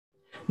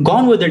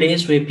Gone were the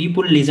days where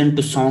people listened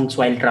to songs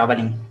while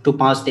traveling to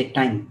pass their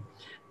time.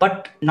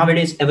 But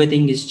nowadays,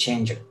 everything is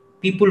changed.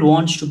 People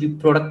want to be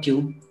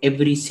productive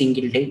every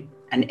single day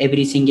and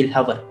every single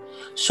hour.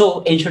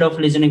 So instead of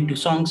listening to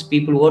songs,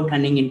 people were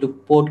turning into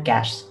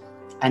podcasts.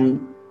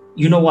 And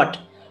you know what?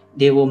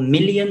 There were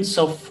millions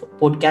of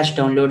podcast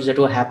downloads that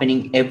were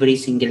happening every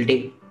single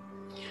day.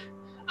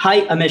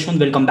 Hi, I'm Yaswanth.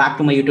 Welcome back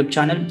to my YouTube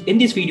channel. In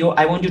this video,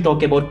 I want to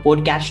talk about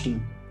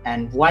podcasting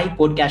and why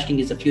podcasting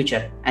is the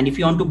future. And if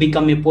you want to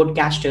become a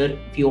podcaster,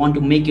 if you want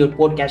to make your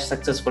podcast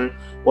successful,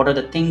 what are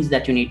the things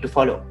that you need to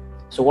follow?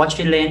 So watch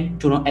till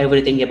end to know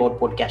everything about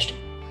podcasting.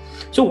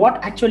 So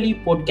what actually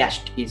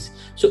podcast is?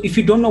 So if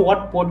you don't know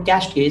what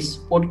podcast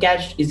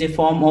is a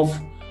form of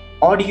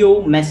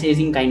audio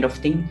messaging kind of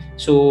thing.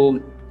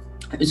 So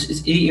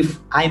if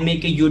I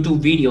make a YouTube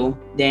video,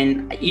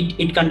 then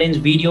it contains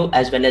video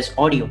as well as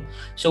audio.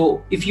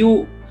 So if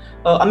you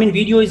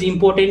video is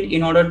important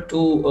in order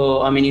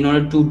to in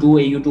order to do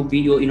a YouTube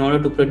video, in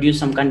order to produce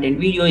some content,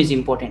 video is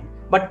important.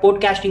 But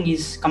podcasting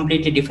is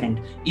completely different.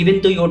 Even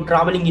though you're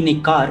traveling in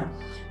a car,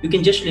 you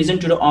can just listen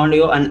to the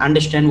audio and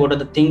understand what are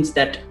the things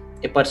that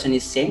a person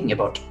is saying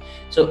about.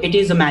 So it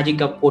is the magic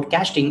of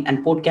podcasting,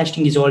 and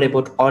podcasting is all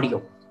about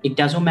audio. It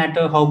doesn't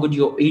matter how good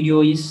your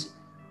video is.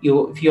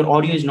 If your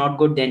audio is not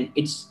good, then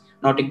it's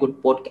not a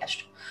good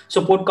podcast.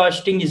 So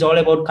podcasting is all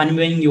about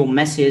conveying your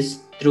message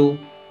through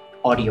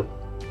audio.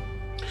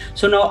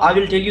 So now I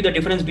will tell you the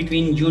difference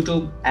between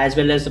YouTube as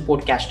well as the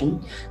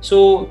podcasting.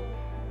 So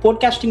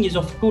podcasting is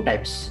of two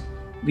types: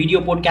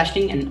 video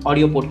podcasting and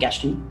audio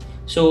podcasting.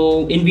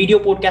 So in video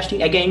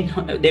podcasting, again,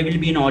 there will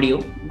be an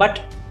audio,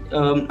 but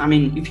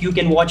if you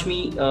can watch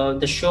me,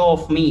 the show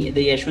of me,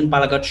 the Yaswanth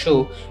Palaghat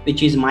show,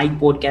 which is my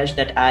podcast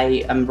that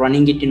I am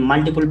running it in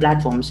multiple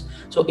platforms.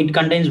 So it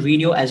contains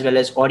video as well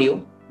as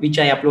audio, which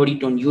I upload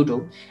it on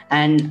YouTube.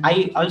 And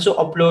I also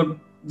upload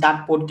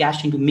that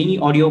podcast into many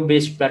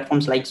audio-based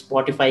platforms like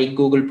Spotify,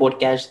 Google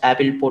Podcasts,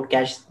 Apple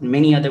Podcasts, and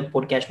many other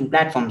podcasting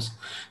platforms.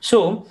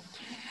 So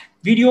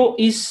video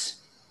is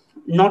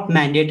not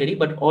mandatory,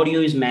 but audio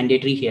is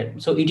mandatory here.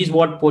 So it is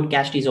what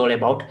podcast is all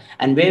about,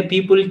 and where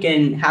people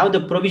can have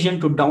the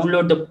provision to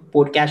download the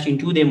podcast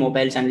into their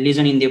mobiles and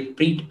listen in their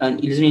free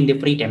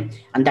time.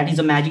 And that is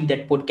the magic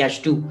that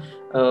podcasts do,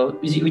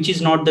 which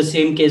is not the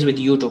same case with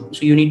YouTube.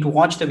 So you need to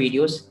watch the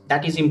videos.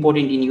 That is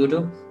important in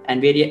YouTube,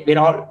 and where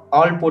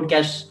all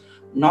podcasts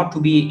not to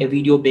be a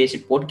video based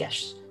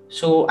podcast.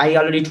 So I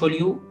already told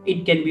you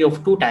it can be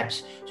of two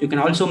types. So you can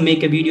also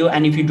make a video,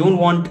 and if you don't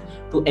want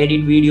to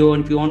edit video,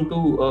 and if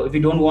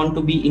you don't want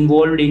to be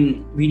involved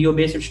in video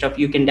based stuff,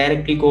 you can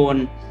directly go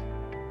and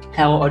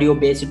have audio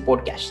based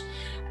podcasts.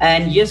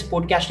 And yes,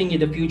 podcasting is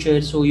the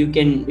future. So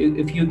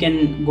if you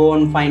can go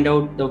and find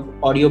out the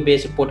audio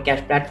based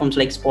podcast platforms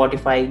like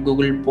Spotify,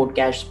 Google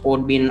Podcasts,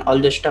 Podbean, all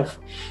the stuff,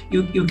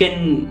 you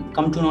can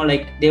come to know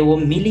like there were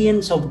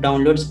millions of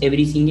downloads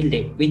every single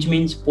day, which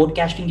means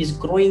podcasting is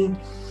growing.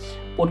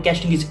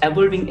 Podcasting is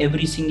evolving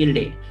every single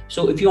day.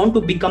 So if you want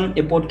to become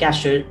a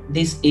podcaster,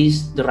 this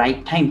is the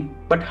right time.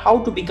 But how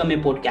to become a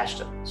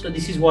podcaster? So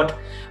this is what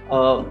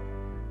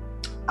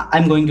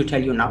I'm going to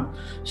tell you now.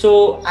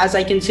 So as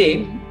I can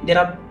say, there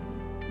are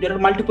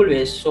multiple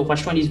ways. So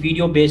first one is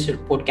video based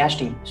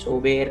podcasting. So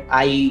where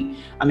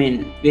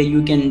where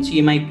you can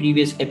see my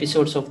previous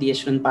episodes of the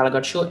Yaswanth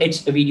Palaghat show,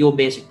 it's a video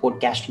based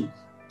podcasting.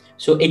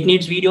 So it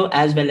needs video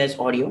as well as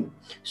audio.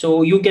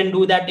 So you can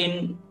do that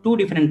in two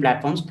different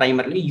platforms,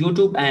 primarily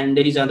YouTube, and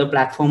there is another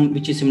platform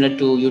which is similar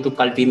to YouTube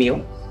called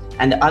Vimeo.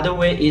 And the other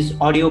way is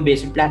audio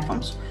based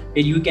platforms,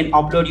 where you can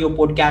upload your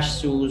podcasts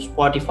to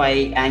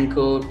Spotify,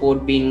 Anchor,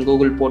 Podbean,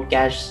 Google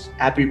Podcasts,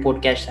 Apple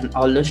Podcasts, and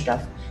all the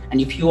stuff. And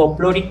if you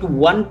upload it to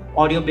one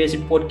audio based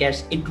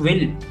podcast, it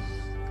will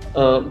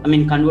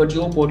convert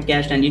your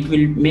podcast, and it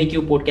will make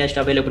your podcast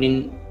available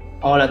in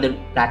all other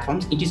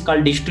platforms. It is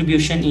called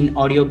distribution in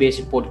audio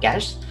based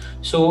podcasts.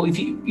 So if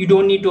you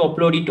don't need to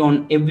upload it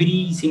on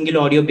every single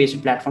audio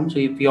based platform. So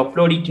if you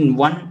upload it in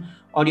one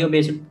audio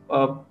based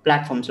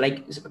platforms,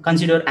 like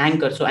consider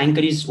Anchor. So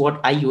Anchor is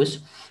what I use.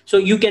 So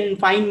you can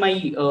find my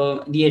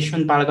the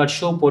Yaswanth Palaghat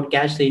show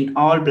podcast in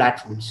all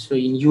platforms. So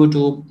in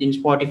YouTube, in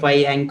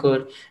Spotify,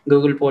 Anchor,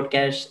 Google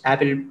Podcasts,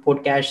 Apple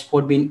Podcasts,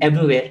 Podbean,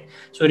 everywhere.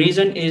 So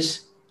reason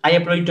is I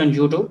upload it on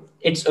YouTube.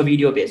 It's a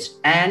video based,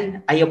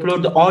 and I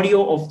upload the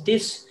audio of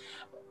this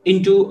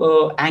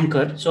into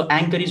Anchor. So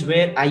Anchor is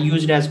where I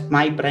use it as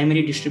my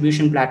primary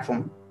distribution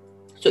platform.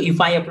 So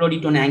if I upload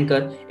it on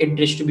Anchor, it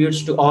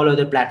distributes to all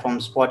other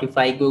platforms: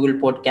 Spotify, Google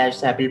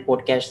Podcasts, Apple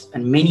Podcasts,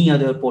 and many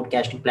other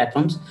podcasting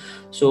platforms.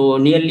 So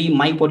nearly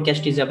my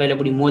podcast is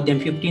available in more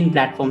than 15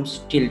 platforms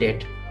till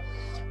date.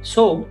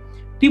 So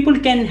people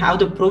can have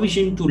the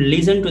provision to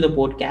listen to the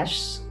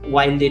podcasts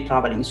while they're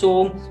traveling.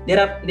 So there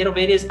are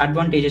various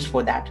advantages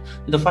for that.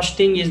 The first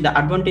thing is the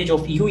advantage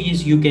of you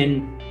is you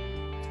can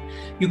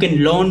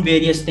learn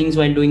various things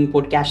while doing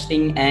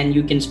podcasting, and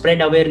you can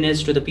spread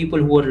awareness to the people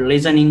who are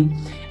listening.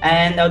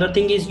 And the other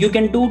thing is you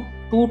can do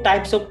two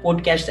types of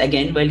podcasts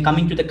again while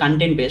coming to the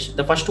content base.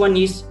 The first one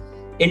is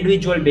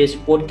individual based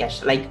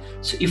podcast. Like,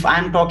 so if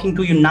I'm talking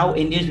to you now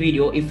in this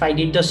video, if I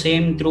did the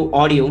same through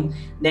audio,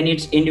 then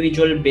it's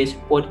individual based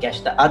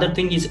podcast. The other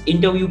thing is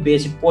interview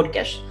based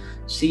podcast.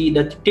 See,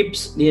 the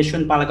tips, the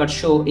Yaswanth Palaghat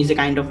show is a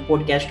kind of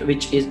podcast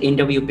which is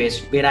interview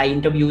based, where I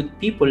interview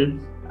people,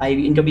 I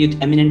interview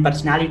eminent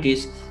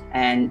personalities,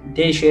 and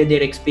they share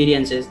their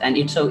experiences, and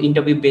it's an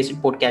interview based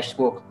podcast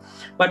work.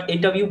 But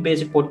interview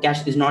based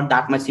podcast is not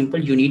that much simple.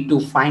 You need to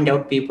find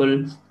out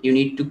people, you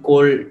need to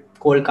call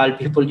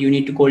people, you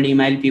need to cold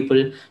email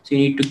people, so you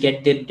need to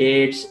get their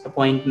dates,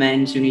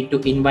 appointments, you need to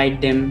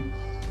invite them,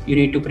 you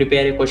need to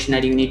prepare a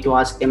questionnaire, you need to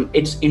ask them.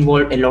 It's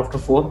involved a lot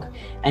of work.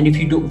 And if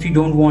you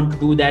don't want to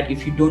do that,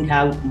 if you don't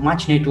have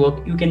much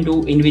network, you can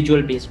do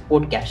individual based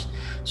podcast.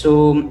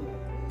 So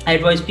I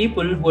advise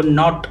people who are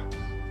not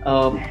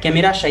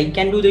camera shy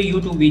can do the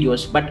YouTube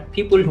videos, but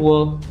people who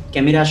are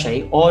camera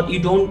shy, or you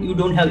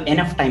don't have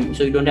enough time,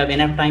 so you don't have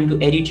enough time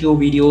to edit your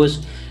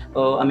videos,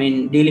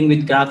 dealing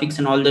with graphics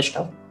and all the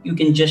stuff, you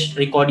can just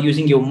record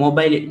using your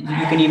mobile.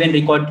 You can even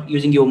record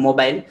using your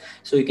mobile,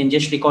 so you can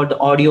just record the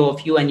audio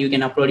of you and you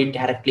can upload it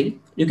directly.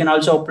 You can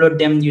also upload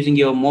them using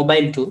your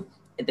mobile too.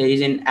 There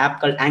is an app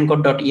called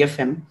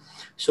anchor.fm,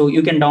 so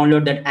you can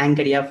download that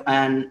Anchor app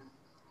and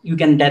you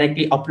can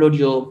directly upload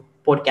your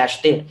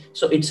podcast there.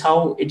 So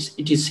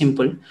it is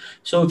simple.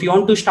 So if you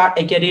want to start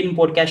a career in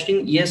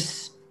podcasting,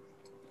 yes,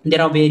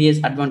 there are various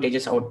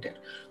advantages out there.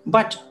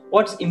 But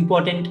what's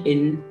important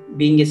in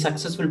being a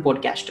successful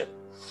podcaster?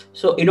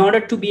 So in order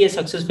to be a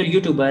successful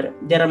YouTuber,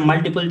 there are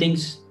multiple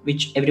things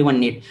which everyone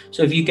need.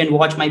 So if you can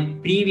watch my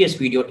previous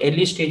video,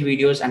 early stage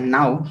videos, and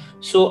now,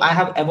 so I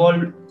have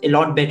evolved a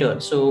lot better.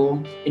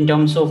 So in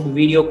terms of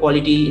video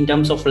quality, in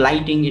terms of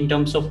lighting, in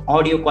terms of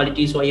audio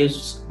quality, so I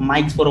use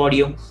mics for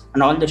audio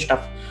and all the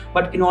stuff.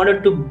 But in order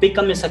to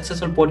become a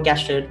successful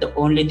podcaster, the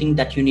only thing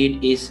that you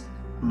need is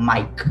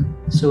mic.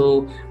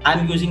 So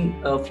I'm using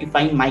a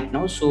fine mic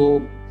now,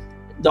 so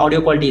the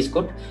audio quality is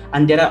good.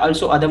 And there are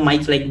also other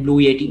mics like Blue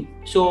Yeti.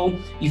 So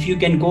if you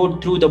can go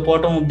through the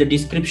bottom of the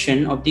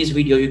description of this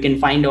video, you can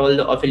find all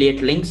the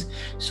affiliate links.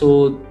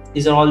 So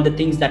these are all the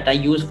things that I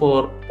use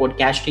for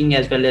podcasting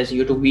as well as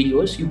YouTube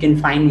videos. You can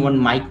find one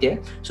mic there.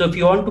 So if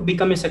you want to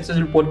become a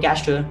successful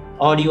podcaster,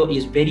 audio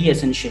is very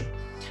essential.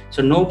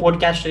 So no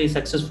podcaster is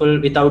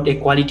successful without a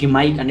quality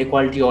mic and a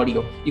quality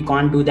audio. You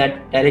can't do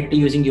that directly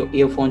using your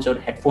earphones or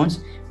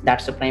headphones.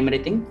 That's the primary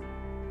thing.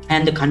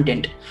 And the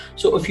content.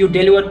 So if you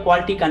deliver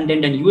quality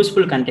content and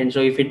useful content, so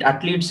if it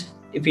at least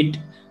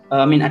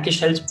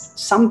helps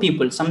some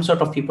people, some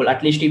sort of people,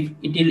 at least if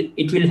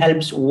it will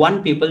helps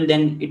one people,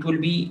 then it will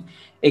be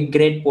a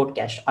great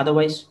podcast.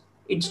 Otherwise,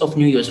 it's of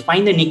no use.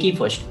 Find the Nikki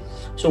first.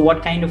 So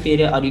what kind of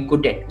area are you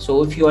good at?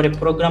 So if you are a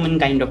programming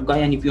kind of guy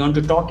and if you want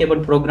to talk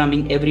about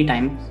programming every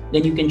time,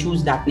 then you can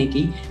choose that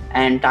Nikki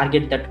and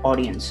target that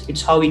audience.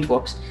 It's how it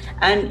works.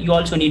 And you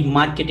also need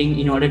marketing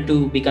in order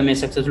to become a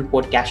successful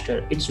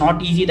podcaster. It's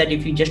not easy that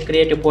if you just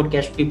create a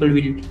podcast, people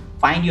will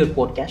find your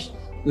podcast.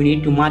 You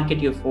need to market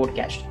your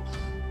podcast.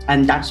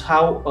 And that's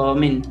how,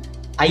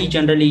 I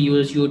generally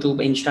use YouTube,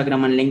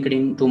 Instagram, and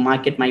LinkedIn to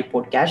market my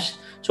podcast.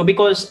 So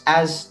because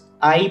as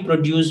I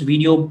produce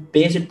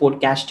video-based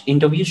podcast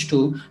interviews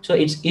too, so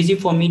it's easy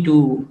for me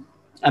to,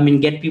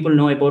 get people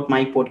know about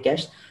my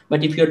podcast.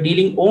 But if you're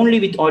dealing only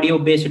with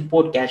audio-based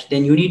podcast,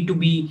 then you need to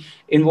be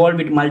involved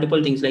with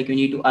multiple things. Like you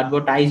need to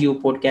advertise your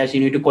podcast, you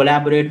need to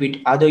collaborate with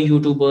other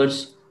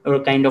YouTubers or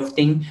kind of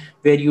thing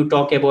where you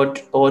talk about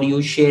or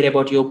you share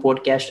about your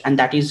podcast, and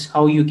that is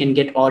how you can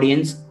get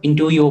audience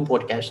into your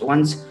podcast.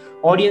 Once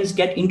audience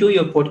get into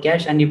your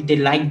podcast, and if they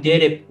like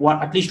their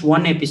at least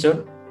one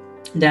episode,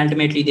 then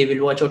ultimately they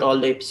will watch out all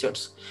the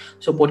episodes.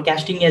 So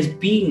podcasting has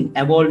been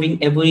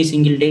evolving every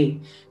single day.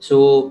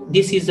 So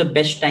this is the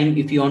best time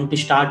if you want to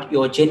start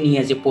your journey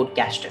as a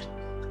podcaster.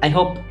 I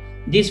hope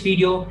this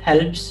video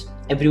helps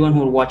everyone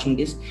who are watching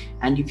this.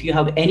 And if you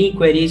have any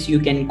queries, you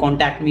can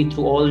contact me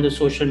through all the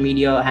social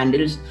media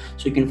handles.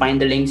 So you can find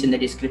the links in the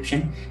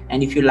description.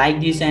 And if you like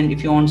this and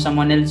if you want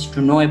someone else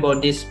to know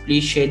about this,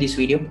 please share this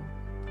video.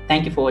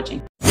 Thank you for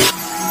watching.